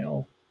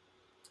female.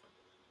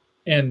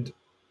 And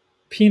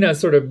Pina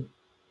sort of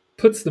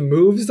puts the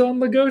moves on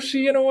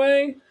Legoshi in a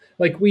way.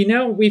 Like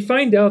we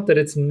find out that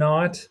it's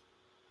not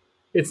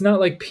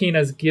like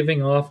Pina's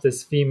giving off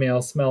this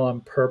female smell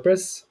on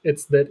purpose.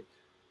 It's that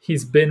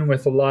he's been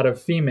with a lot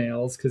of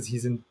females because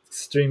he's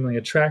extremely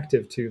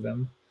attractive to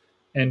them,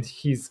 and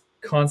he's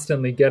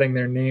constantly getting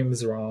their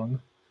names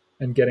wrong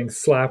and getting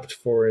slapped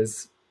for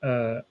his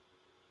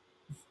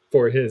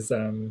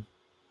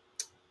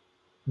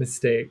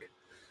mistake.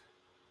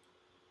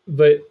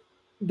 But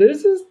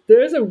there's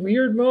a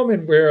weird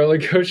moment where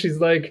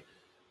Legoshi's like,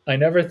 I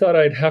never thought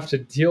I'd have to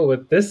deal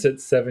with this at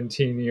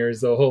 17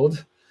 years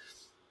old.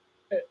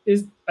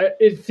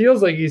 It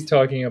feels like he's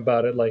talking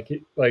about it like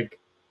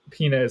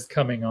Pina is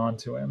coming on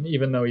to him,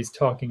 even though he's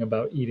talking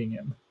about eating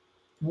him.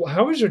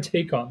 How was your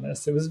take on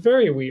this? It was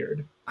very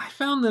weird. I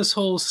found this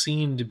whole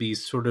scene to be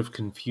sort of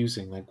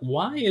confusing. Like,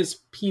 why is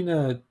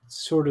Pina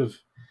sort of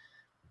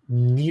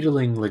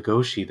needling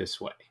Legoshi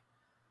this way?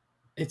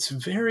 It's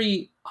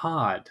very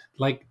odd.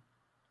 Like,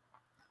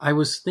 I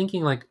was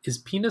thinking, like, is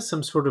Pina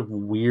some sort of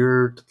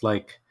weird,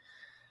 like,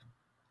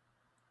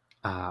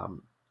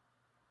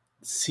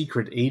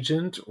 secret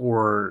agent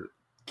or,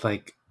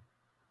 like,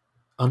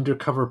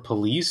 undercover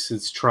police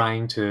that's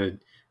trying to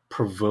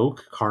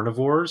provoke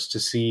carnivores to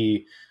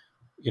see,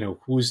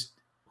 who's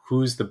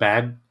the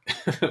bad,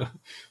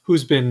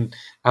 who's been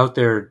out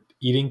there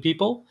eating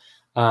people?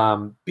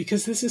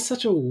 Because this is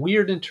such a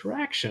weird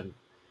interaction.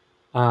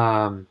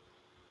 It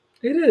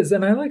is,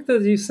 and I like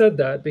that you said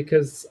that,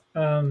 because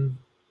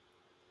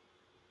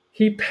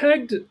he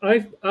pegged.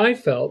 I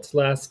felt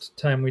last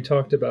time we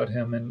talked about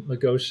him and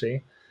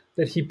Legoshi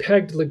that he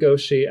pegged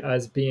Legoshi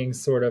as being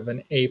sort of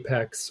an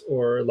apex,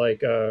 or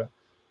like a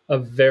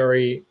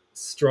very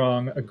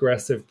strong,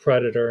 aggressive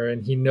predator,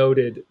 and he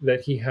noted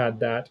that he had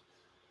that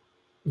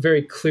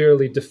very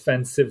clearly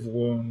defensive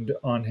wound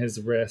on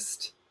his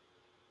wrist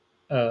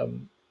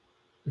from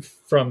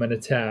an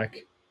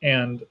attack,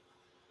 and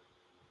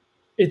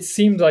it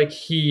seemed like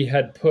he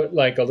had put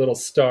like a little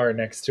star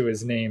next to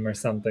his name or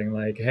something,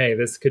 like, hey,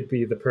 this could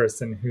be the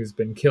person who's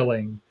been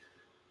killing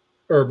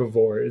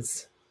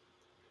herbivores.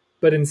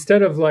 But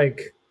instead of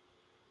like,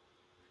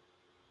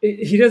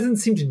 he doesn't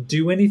seem to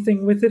do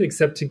anything with it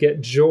except to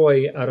get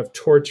joy out of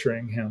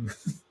torturing him.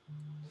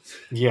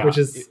 Yeah. Which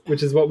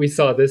is what we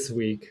saw this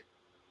week,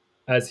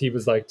 as he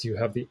was like, do you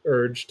have the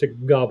urge to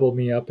gobble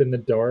me up in the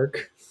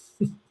dark?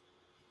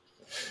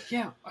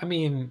 Yeah, I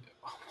mean,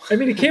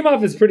 it came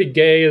off as pretty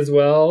gay as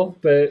well,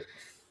 but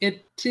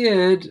it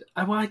did.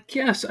 Well, I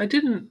guess I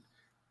didn't.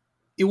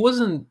 It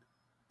wasn't.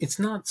 It's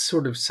not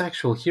sort of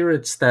sexual here.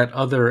 It's that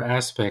other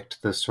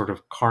aspect, the sort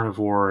of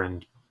carnivore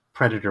and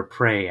predator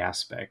prey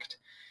aspect.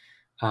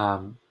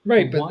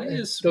 Right, but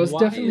those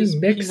definitely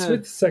mix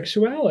with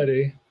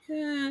sexuality.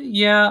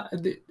 Yeah.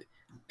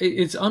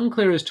 It's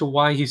unclear as to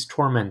why he's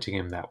tormenting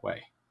him that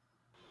way.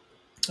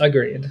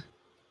 Agreed.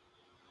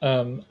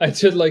 I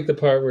did like the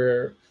part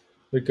where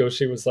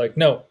Legoshi was like,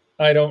 "No,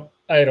 I don't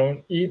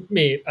eat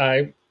meat.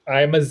 I'm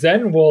a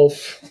Zen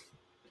wolf."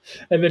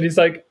 And then he's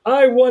like,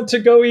 "I want to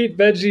go eat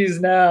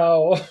veggies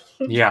now."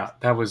 Yeah,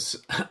 that was.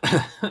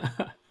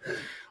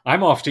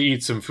 I'm off to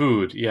eat some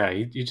food. Yeah,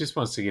 he just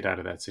wants to get out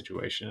of that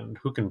situation.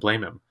 Who can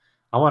blame him?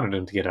 I wanted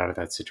him to get out of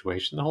that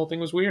situation. The whole thing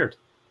was weird.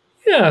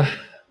 Yeah,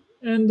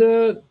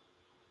 and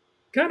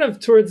kind of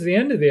towards the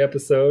end of the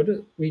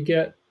episode, we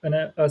get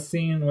a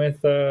scene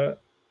with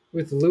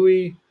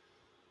Louis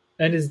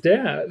and his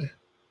dad,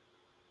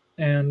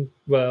 and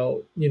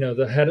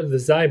the head of the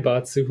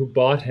Zaibatsu who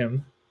bought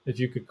him, if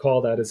you could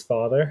call that his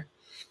father.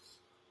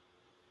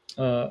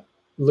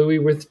 Louis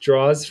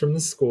withdraws from the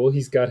school.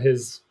 He's got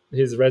his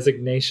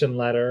resignation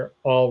letter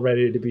all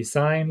ready to be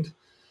signed.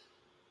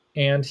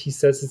 and he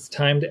says it's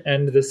time to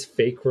end this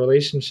fake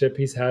relationship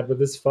he's had with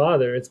his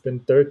father. It's been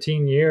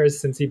 13 years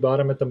since he bought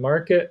him at the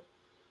market.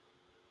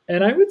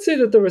 And I would say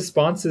that the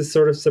response is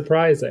sort of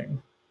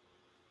surprising.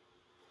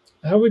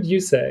 How would you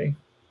say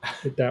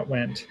that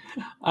went?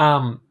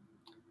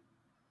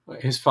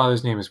 His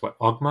father's name is what?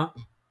 Ogma?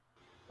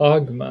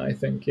 Ogma, I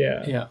think,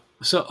 yeah. Yeah.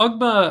 So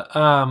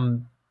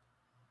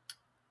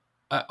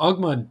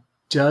Ogma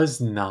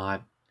does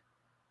not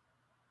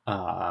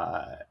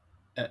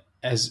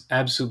has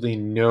absolutely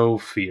no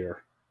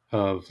fear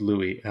of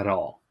Louis at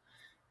all.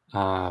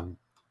 And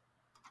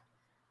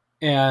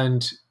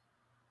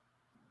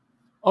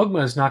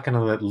Ogma is not going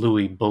to let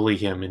Louis bully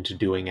him into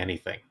doing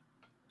anything.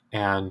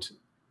 And,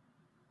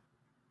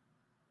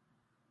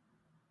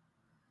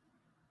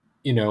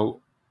 you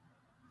know,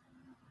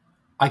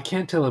 I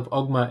can't tell if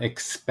Ogma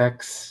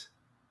expects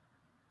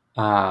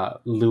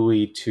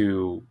Louis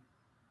to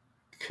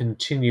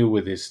continue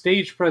with his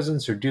stage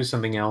presence or do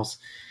something else.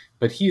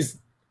 But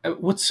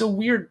what's so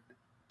weird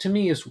to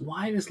me is,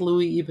 why does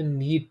Louis even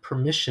need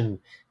permission?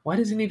 Why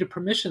does he need a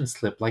permission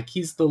slip? Like,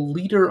 he's the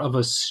leader of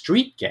a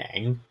street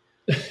gang.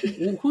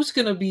 Who's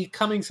going to be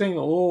coming saying,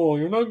 oh,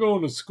 you're not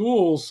going to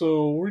school,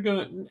 so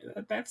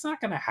that's not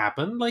going to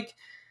happen. Like,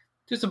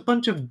 there's a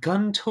bunch of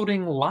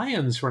gun-toting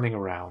lions running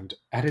around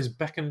at his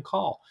beck and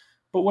call.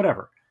 But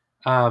whatever.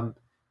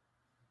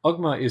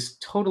 Ogma is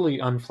totally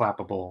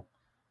unflappable,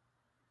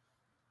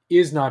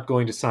 is not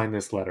going to sign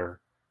this letter,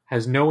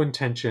 has no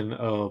intention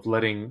of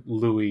letting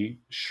Louis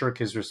shirk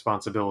his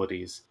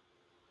responsibilities.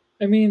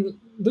 I mean,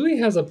 Louis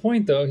has a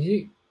point, though.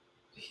 He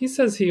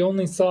says he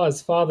only saw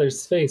his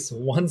father's face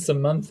once a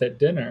month at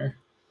dinner.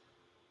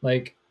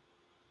 Like,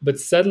 but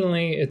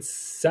suddenly it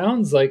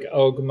sounds like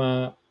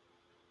Ogma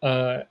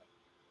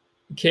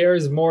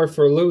cares more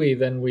for Louis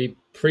than we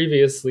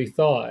previously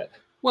thought.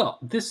 Well,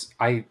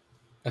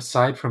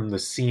 aside from the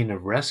scene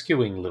of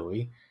rescuing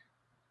Louis,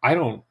 I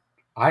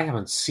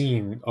haven't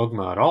seen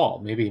Ogma at all.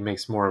 Maybe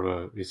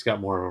he's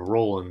got more of a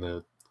role in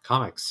the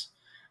comics.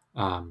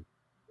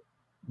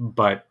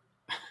 But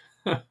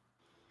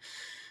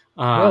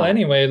well,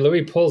 anyway,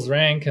 Louis pulls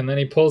rank and then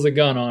he pulls a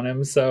gun on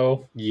him,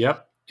 so...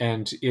 Yep,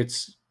 and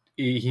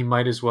he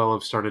might as well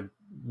have started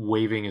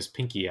waving his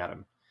pinky at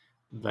him.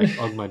 Like,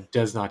 Ogma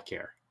does not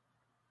care.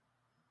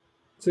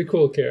 It's a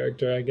cool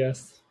character, I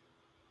guess.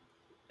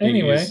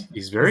 Anyway.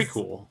 He's very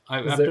cool.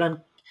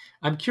 But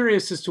I'm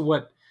curious as to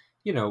what,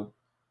 is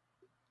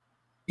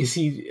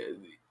he...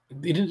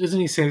 Doesn't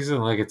he say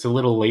something like it's a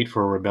little late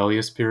for a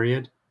rebellious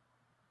period?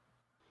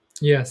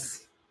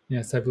 Yes,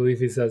 I believe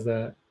he says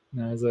that.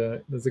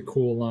 That's a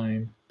cool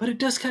line. But it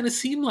does kind of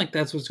seem like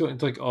that's what's going.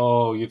 It's like,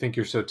 oh, you think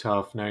you're so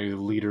tough, now you're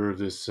the leader of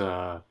this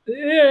lion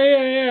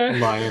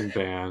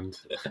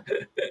band.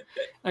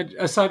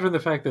 Aside from the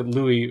fact that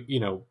Louis,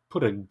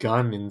 put a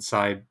gun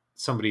inside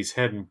somebody's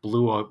head and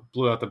blew out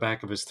the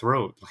back of his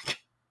throat, like,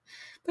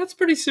 that's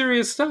pretty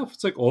serious stuff.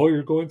 It's like, oh,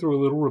 you're going through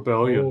a little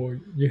rebellion. Oh,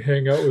 you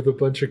hang out with a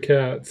bunch of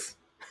cats,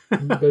 a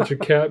bunch of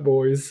cat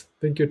boys.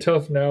 Think you're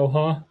tough now,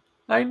 huh?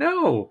 I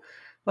know.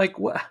 Like,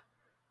 what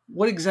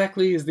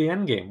exactly is the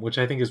end game? Which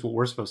I think is what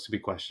we're supposed to be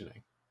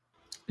questioning.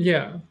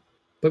 Yeah.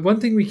 But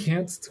one thing we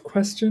can't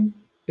question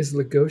is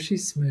Legoshi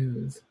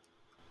Smooth.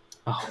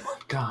 Oh my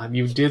god,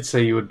 you did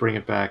say you would bring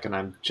it back, and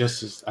I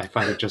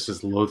find it just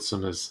as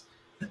loathsome as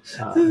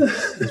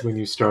when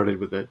you started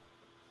with it.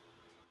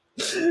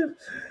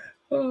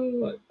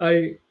 Oh,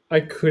 I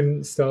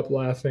couldn't stop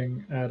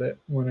laughing at it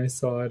when I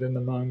saw it in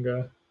the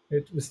manga.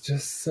 It was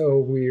just so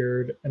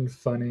weird and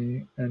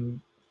funny,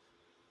 and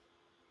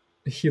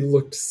he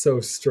looked so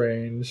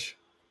strange.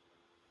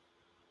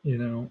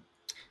 I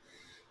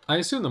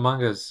assume the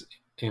manga's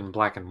in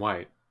black and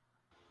white.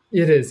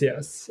 It is,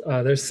 yes.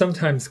 There's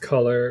sometimes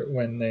color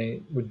when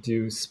they would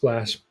do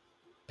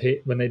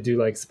when they do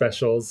like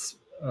specials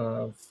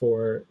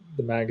for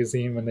the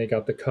magazine, when they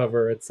got the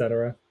cover,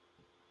 etc.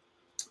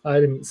 I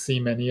didn't see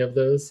many of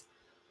those,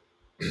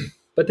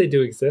 but they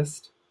do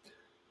exist.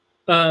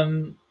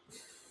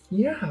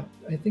 Yeah,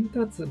 I think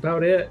that's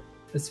about it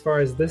as far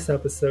as this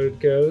episode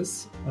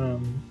goes.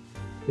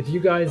 If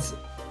you guys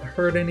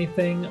heard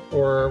anything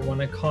or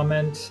want to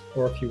comment,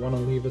 or if you want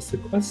to leave us a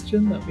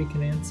question that we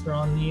can answer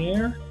on the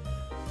air,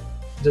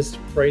 just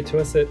write to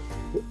us at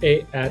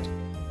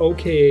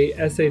OKASHINA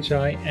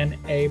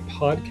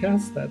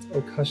podcast. That's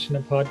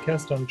Okashina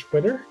Podcast on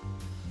Twitter.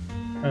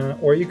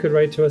 Or you could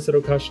write to us at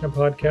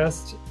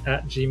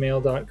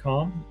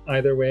okashinapodcast@gmail.com.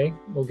 Either way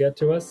will get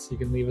to us. You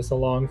can leave us a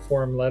long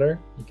form letter.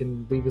 You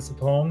can leave us a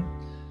poem.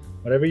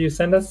 Whatever you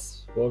send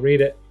us, we'll read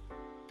it.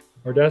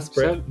 We're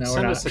desperate.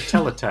 Send us a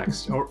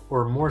teletext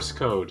or Morse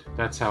code.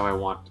 That's how I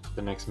want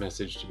the next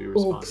message to be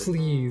responded. Oh,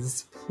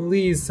 please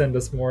send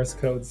us Morse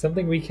code.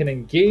 Something we can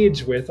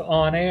engage with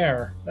on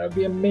air. That would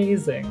be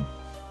amazing.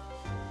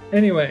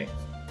 Anyway,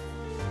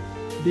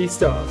 be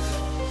stuff.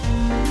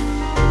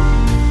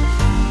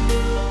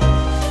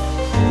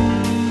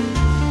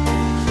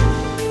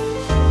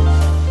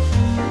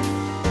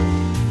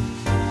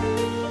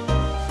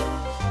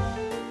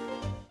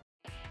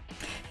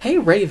 Hey,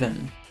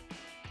 Raven.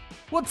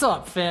 What's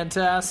up,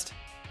 Fantast?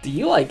 Do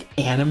you like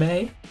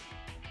anime?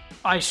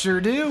 I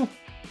sure do.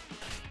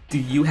 Do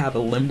you have a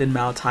limited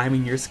amount of time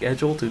in your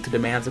schedule due to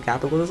demands of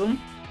capitalism?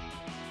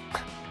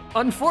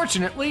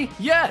 Unfortunately,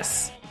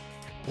 yes.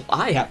 Well,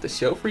 I have the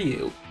show for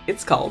you.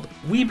 It's called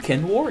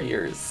Weebkin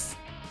Warriors.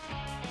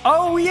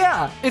 Oh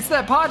yeah, it's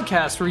that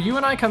podcast where you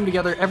and I come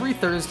together every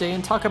Thursday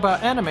and talk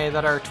about anime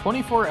that are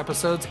 24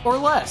 episodes or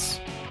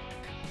less.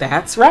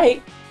 That's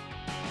right.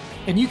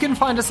 And you can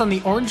find us on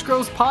the Orange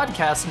Groves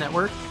Podcast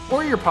Network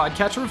or your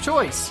podcatcher of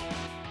choice.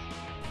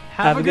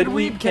 Have a good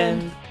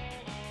weekend.